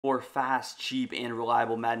For fast, cheap, and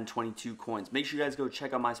reliable Madden 22 coins. Make sure you guys go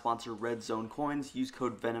check out my sponsor, Red Zone Coins. Use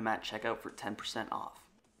code VENOM at checkout for 10% off.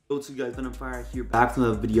 What's up, guys? VenomFire here, back from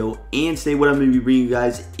the video. And today, what I'm going to be bringing you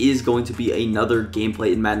guys is going to be another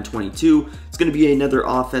gameplay in Madden 22. It's going to be another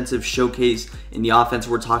offensive showcase, and the offense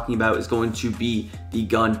we're talking about is going to be the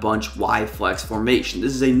gun bunch Y flex formation.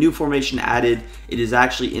 This is a new formation added. It is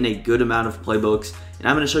actually in a good amount of playbooks, and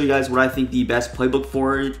I'm going to show you guys what I think the best playbook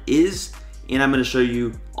for it is. And I'm going to show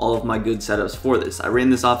you all of my good setups for this. I ran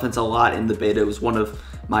this offense a lot in the beta. It was one of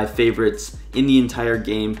my favorites in the entire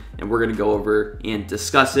game, and we're going to go over and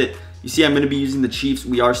discuss it. You see, I'm going to be using the Chiefs.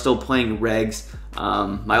 We are still playing regs.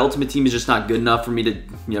 My ultimate team is just not good enough for me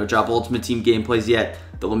to drop ultimate team gameplays yet.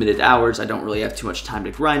 The limited hours, I don't really have too much time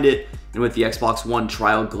to grind it. And with the Xbox One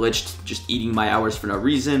trial glitched, just eating my hours for no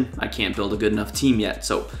reason, I can't build a good enough team yet.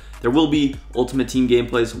 So there will be Ultimate Team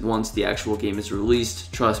gameplays once the actual game is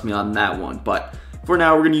released. Trust me on that one. But for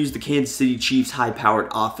now, we're going to use the Kansas City Chiefs high-powered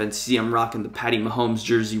offense. See, I'm rocking the Patty Mahomes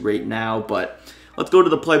jersey right now. But let's go to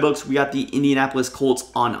the playbooks. We got the Indianapolis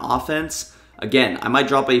Colts on offense. Again, I might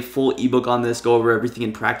drop a full ebook on this, go over everything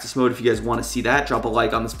in practice mode. If you guys want to see that, drop a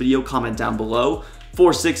like on this video, comment down below.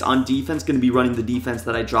 4-6 on defense, going to be running the defense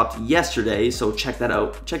that I dropped yesterday, so check that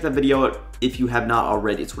out. Check that video out if you have not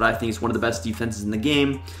already. It's what I think is one of the best defenses in the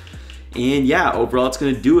game. And yeah, overall, it's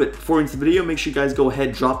going to do it. Before we get into the video, make sure you guys go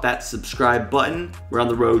ahead, drop that subscribe button. We're on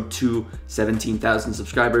the road to 17,000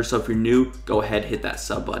 subscribers, so if you're new, go ahead, hit that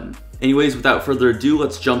sub button. Anyways, without further ado,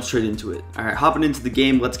 let's jump straight into it. All right, hopping into the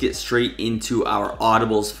game, let's get straight into our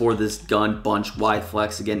audibles for this gun bunch Y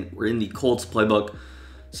flex. Again, we're in the Colts playbook.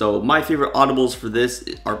 So my favorite audibles for this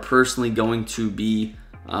are personally going to be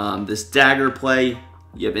this dagger play.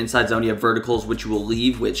 You have inside zone, you have verticals, which you will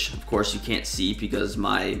leave, which of course you can't see because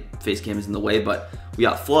my face cam is in the way, but we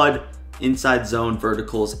got flood, inside zone,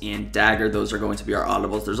 verticals, and dagger. Those are going to be our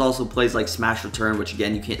audibles. There's also plays like smash return, which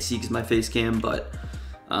again, you can't see because my face cam, but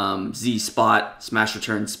Z spot, smash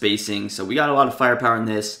return, spacing. So we got a lot of firepower in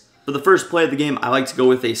this. For the first play of the game, I like to go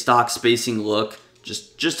with a stock spacing look.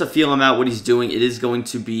 Just to feel him out what he's doing. It is going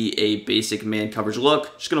to be a basic man coverage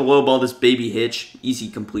look. Just going to low ball this baby hitch. Easy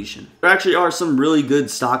completion. There actually are some really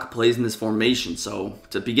good stock plays in this formation. So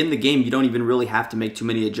to begin the game, you don't even really have to make too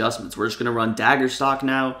many adjustments. We're just going to run dagger stock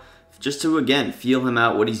now. Just to, again, feel him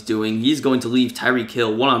out what he's doing. He's going to leave Tyreek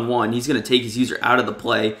Hill one-on-one. He's going to take his user out of the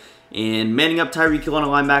play. And manning up Tyreek Hill on a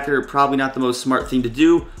linebacker, probably not the most smart thing to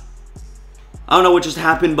do. I don't know what just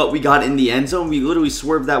happened, but we got in the end zone. We literally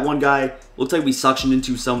swerved that one guy. Looked like we suctioned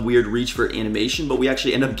into some weird reach for animation, but we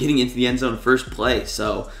actually end up getting into the end zone first play.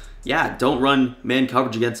 So, yeah, don't run man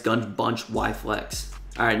coverage against gun bunch Y flex.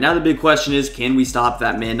 All right, now the big question is, can we stop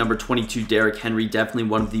that man number 22, Derrick Henry? Definitely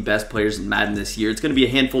one of the best players in Madden this year. It's going to be a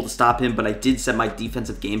handful to stop him, but I did set my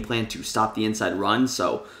defensive game plan to stop the inside run,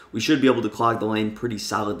 so we should be able to clog the lane pretty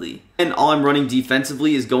solidly. And all I'm running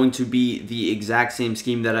defensively is going to be the exact same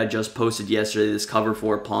scheme that I just posted yesterday, this cover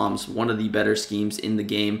 4 palms, one of the better schemes in the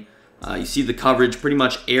game. You see the coverage pretty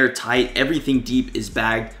much airtight. Everything deep is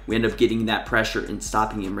bagged. We end up getting that pressure and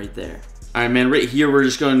stopping him right there. All right, man, right here, we're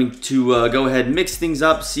just going to go ahead and mix things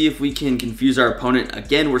up, see if we can confuse our opponent.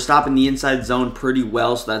 Again, we're stopping the inside zone pretty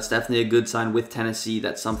well, so that's definitely a good sign with Tennessee.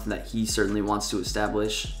 That's something that he certainly wants to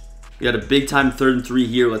establish. We got a big time 3rd and 3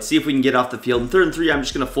 here. Let's see if we can get off the field. In 3rd and 3, I'm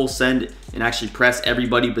just going to full send and actually press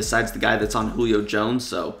everybody besides the guy that's on Julio Jones.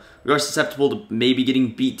 So we are susceptible to maybe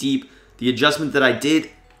getting beat deep. The adjustment that I did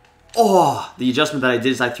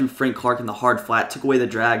is I threw Frank Clark in the hard flat, took away the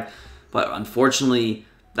drag, but unfortunately,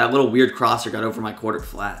 that little weird crosser got over my quarter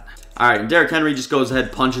flat. All right, and Derrick Henry just goes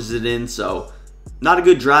ahead, punches it in, so not a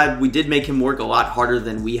good drive. We did make him work a lot harder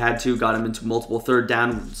than we had to, got him into multiple 3rd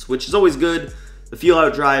downs, which is always good. The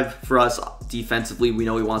feel-out drive for us defensively, we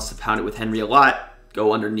know he wants to pound it with Henry a lot,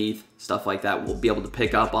 go underneath, stuff like that. We'll be able to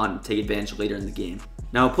pick up on, take advantage later in the game.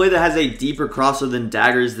 Now, a play that has a deeper crosser than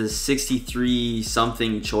dagger is the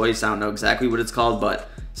 63-something choice. I don't know exactly what it's called, but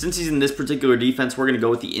since he's in this particular defense, we're going to go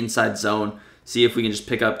with the inside zone. See if we can just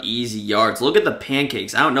pick up easy yards. Look at the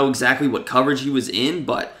pancakes. I don't know exactly what coverage he was in,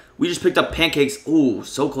 but we just picked up pancakes. Ooh,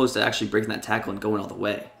 so close to actually breaking that tackle and going all the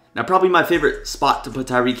way. Now, probably my favorite spot to put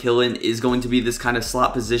Tyreek Hill in is going to be this kind of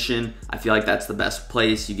slot position. I feel like that's the best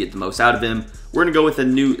place. You get the most out of him. We're going to go with a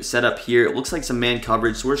new setup here. It looks like some man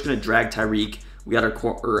coverage, so we're just going to drag Tyreek. We got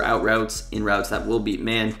our out routes, in routes that will beat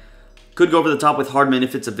man. Could go over the top with Hardman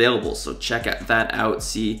if it's available, so check that out,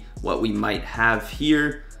 see what we might have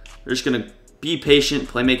here. We're just going to be patient,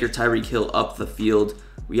 playmaker Tyreek Hill up the field.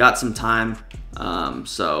 We got some time,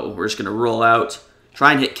 so we're just going to roll out.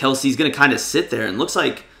 Try and hit Kelsey. He's going to kind of sit there, and looks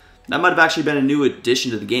like That might have actually been a new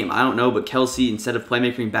addition to the game. I don't know, but Kelce, instead of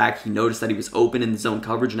playmaking back, he noticed that he was open in the zone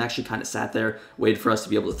coverage and actually kind of sat there, waited for us to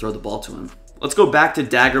be able to throw the ball to him. Let's go back to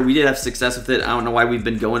dagger. We did have success with it. I don't know why we've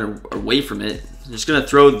been going away from it. I'm just going to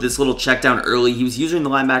throw this little check down early. He was using the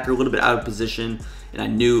linebacker a little bit out of position, and I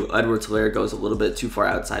knew Edwards-Helaire goes a little bit too far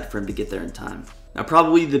outside for him to get there in time. Now,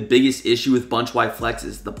 probably the biggest issue with bunch wide flex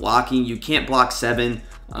is the blocking. You can't block 7.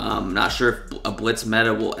 I'm not sure if a blitz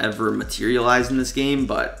meta will ever materialize in this game,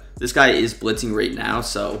 but this guy is blitzing right now,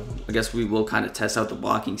 so I guess we will kind of test out the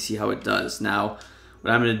blocking, see how it does. Now,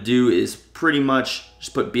 what I'm going to do is pretty much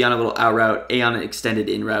just put B on a little out route, A on an extended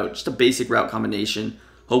in route, just a basic route combination.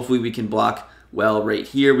 Hopefully we can block well right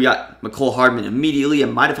here. We got Mecole Hardman immediately. I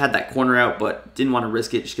might have had that corner out, but didn't want to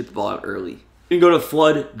risk it. Just get the ball out early. We can go to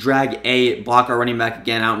flood, drag A, block our running back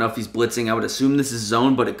again. I don't know if he's blitzing. I would assume this is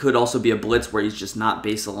zone, but it could also be a blitz where he's just not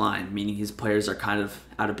base aligned, meaning his players are kind of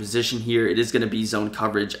out of position here. It is going to be zone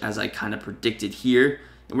coverage as I kind of predicted here.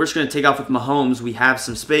 And we're just going to take off with Mahomes. We have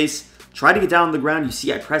some space. Try to get down on the ground. You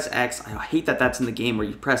see I press X. I hate that that's in the game where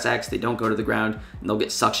you press X, they don't go to the ground, and they'll get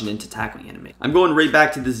suctioned into tackling enemy. I'm going right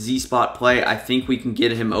back to the Z spot play. I think we can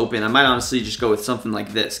get him open. I might honestly just go with something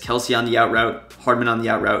like this. Kelce on the out route, Hardman on the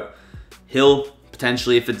out route. Hill,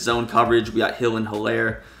 potentially, if it's zone coverage, we got Hill and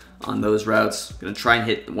Helaire on those routes. Gonna try and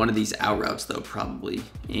hit one of these out routes though, probably.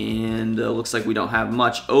 And looks like we don't have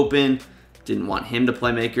much open. Didn't want him to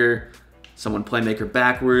playmaker. Someone playmaker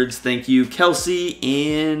backwards. Thank you, Kelce.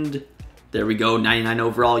 And there we go, 99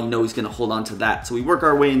 overall. You know he's gonna hold on to that. So we work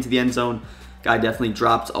our way into the end zone. Guy definitely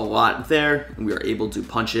dropped a lot there, and we were able to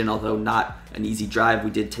punch in, although not an easy drive.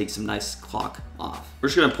 We did take some nice clock off. We're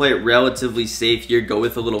just going to play it relatively safe here, go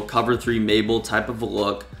with a little cover 3 Mabel type of a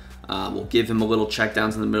look. We'll give him a little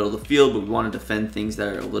checkdowns in the middle of the field, but we want to defend things that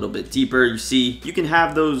are a little bit deeper. You see, you can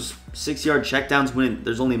have those 6-yard checkdowns when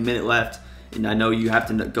there's only a minute left, and I know you have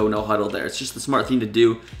to go no huddle there. It's just the smart thing to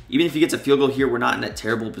do. Even if he gets a field goal here, we're not in a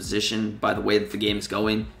terrible position by the way that the game is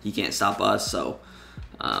going. He can't stop us, so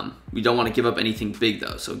we don't want to give up anything big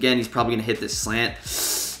though. So again, he's probably going to hit this slant.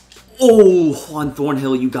 Oh, on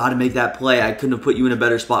Thornhill, you got to make that play. I couldn't have put you in a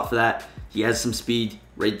better spot for that. He has some speed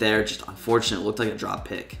right there. Just unfortunate. It looked like a drop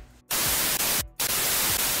pick.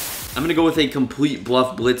 I'm going to go with a complete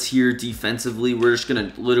bluff blitz here defensively. We're just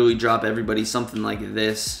going to literally drop everybody something like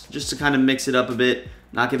this just to kind of mix it up a bit.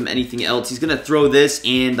 Not give him anything else. He's going to throw this,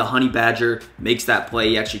 and the Honey Badger makes that play.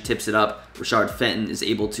 He actually tips it up. Rashard Fenton is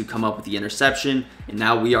able to come up with the interception, and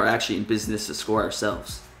now we are actually in business to score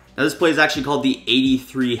ourselves. Now this play is actually called the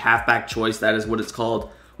 83 halfback choice. That is what it's called.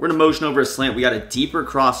 We're in a motion over a slant. We got a deeper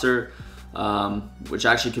crosser, which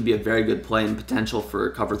actually could be a very good play and potential for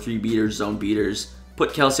cover 3 beaters, zone beaters.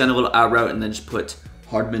 Put Kelce on a little out route, and then just put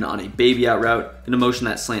Hardman on a baby out route. Gonna motion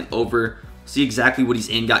that slant over. See exactly what he's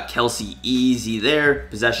in. Got Kelce easy there.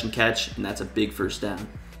 Possession catch, and that's a big first down.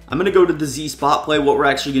 I'm going to go to the Z spot play. What we're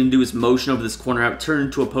actually going to do is motion over this corner out, turn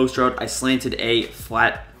into a post route. I slanted A,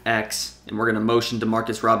 flat X, and we're going to motion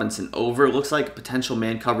Demarcus Robinson over. It looks like a potential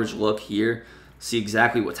man coverage look here. See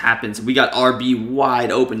exactly what happens. We got RB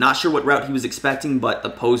wide open. Not sure what route he was expecting, but the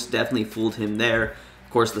post definitely fooled him there. Of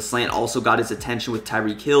course, the slant also got his attention with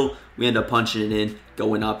Tyreek Hill. We end up punching it in,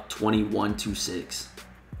 going up 21-6.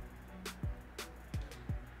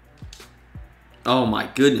 Oh my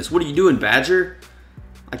goodness, what are you doing, Badger?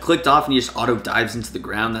 I clicked off and he just auto dives into the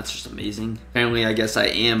ground. That's just amazing. Apparently, I guess I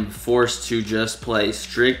am forced to just play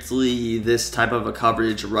strictly this type of a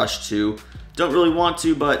coverage, rush 2. Don't really want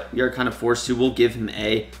to, but we are kind of forced to. We'll give him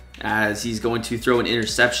A, as he's going to throw an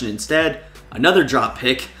interception instead. Another drop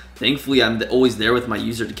pick. Thankfully, I'm always there with my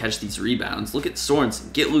user to catch these rebounds. Look at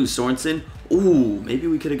Sorensen. Get loose, Sorensen. Ooh, maybe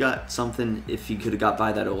we could have got something if he could have got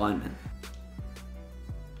by that O-lineman.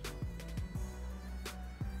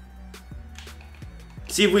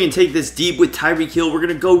 See if we can take this deep with Tyreek Hill. We're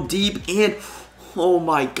going to go deep, and oh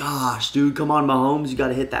my gosh, dude. Come on, Mahomes. You got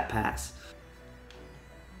to hit that pass.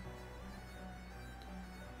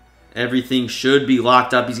 Everything should be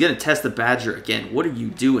locked up. He's going to test the Badger again. What are you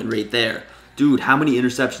doing right there? Dude, how many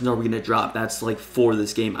interceptions are we going to drop? That's like 4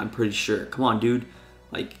 this game, I'm pretty sure. Come on, dude.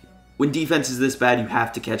 Like, when defense is this bad, you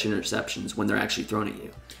have to catch interceptions when they're actually thrown at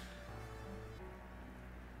you.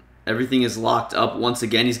 Everything is locked up once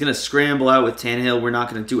again. He's going to scramble out with Tannehill. We're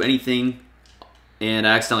not going to do anything. And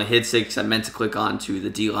I accidentally hit 6. I meant to click on to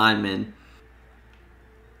the D lineman.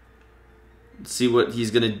 Let's see what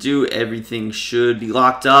he's going to do. Everything should be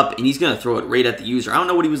locked up. And he's going to throw it right at the user. I don't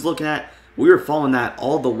know what he was looking at. We were following that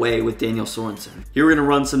all the way with Daniel Sorensen. Here we're going to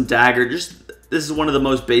run some dagger. This is one of the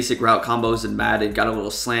most basic route combos in Madden. Got a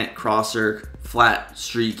little slant, crosser, flat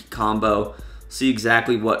streak combo. See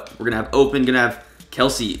exactly what we're going to have open. Going to have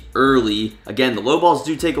Kelce early. Again, the low balls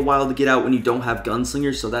do take a while to get out when you don't have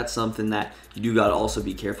gunslingers, so that's something that you do got to also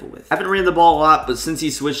be careful with. Haven't ran the ball a lot, but since he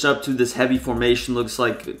switched up to this heavy formation, looks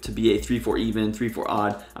like to be a 3-4 even, 3-4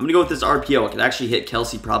 odd. I'm going to go with this RPO. I could actually hit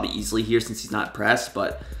Kelce probably easily here since he's not pressed,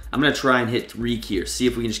 but I'm going to try and hit Reek here. See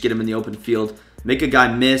if we can just get him in the open field, make a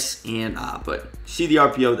guy miss, and but see the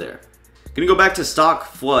RPO there. Gonna go back to stock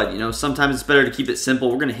flood. You know, sometimes it's better to keep it simple.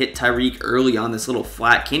 We're gonna hit Tyreek early on this little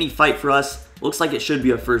flat. Can he fight for us? Looks like it should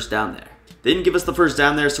be a first down there. They didn't give us the first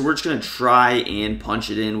down there, so we're just gonna try and punch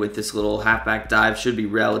it in with this little halfback dive. Should be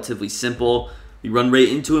relatively simple. We run right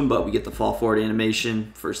into him, but we get the fall forward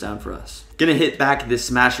animation. First down for us. Gonna hit back this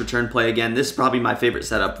smash return play again. This is probably my favorite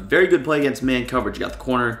setup. Very good play against man coverage. You got the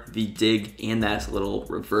corner, the dig, and that little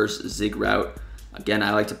reverse zig route. Again,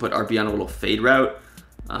 I like to put RB on a little fade route.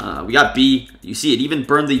 We got B. You see it even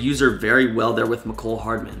burned the user very well there with Mecole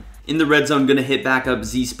Hardman. In the red zone, gonna hit back up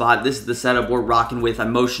Z spot. This is the setup we're rocking with. I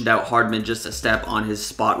motioned out Hardman just a step on his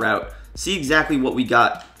spot route. See exactly what we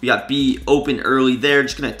got. We got B open early there.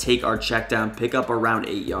 Just gonna take our check down, pick up around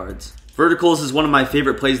 8 yards. Verticals is one of my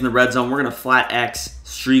favorite plays in the red zone. We're gonna flat X,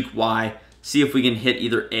 streak Y. See if we can hit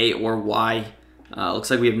either A or Y. Looks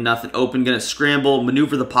like we have nothing open. Gonna scramble,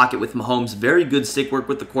 maneuver the pocket with Mahomes. Very good stick work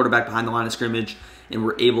with the quarterback behind the line of scrimmage. And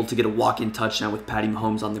we're able to get a walk-in touchdown with Patty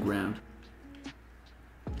Mahomes on the ground.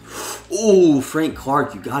 Oh, Frank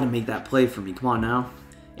Clark, you got to make that play for me. Come on now.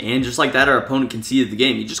 And just like that, our opponent conceded the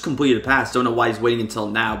game. He just completed a pass. Don't know why he's waiting until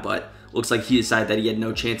now, but looks like he decided that he had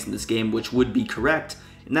no chance in this game, which would be correct.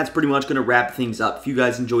 And that's pretty much going to wrap things up. If you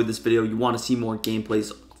guys enjoyed this video, you want to see more gameplays,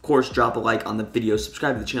 of course, drop a like on the video,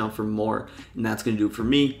 subscribe to the channel for more, and that's going to do it for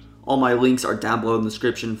me. All my links are down below in the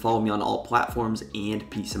description. Follow me on all platforms, and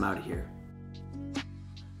peace. I'm out of here.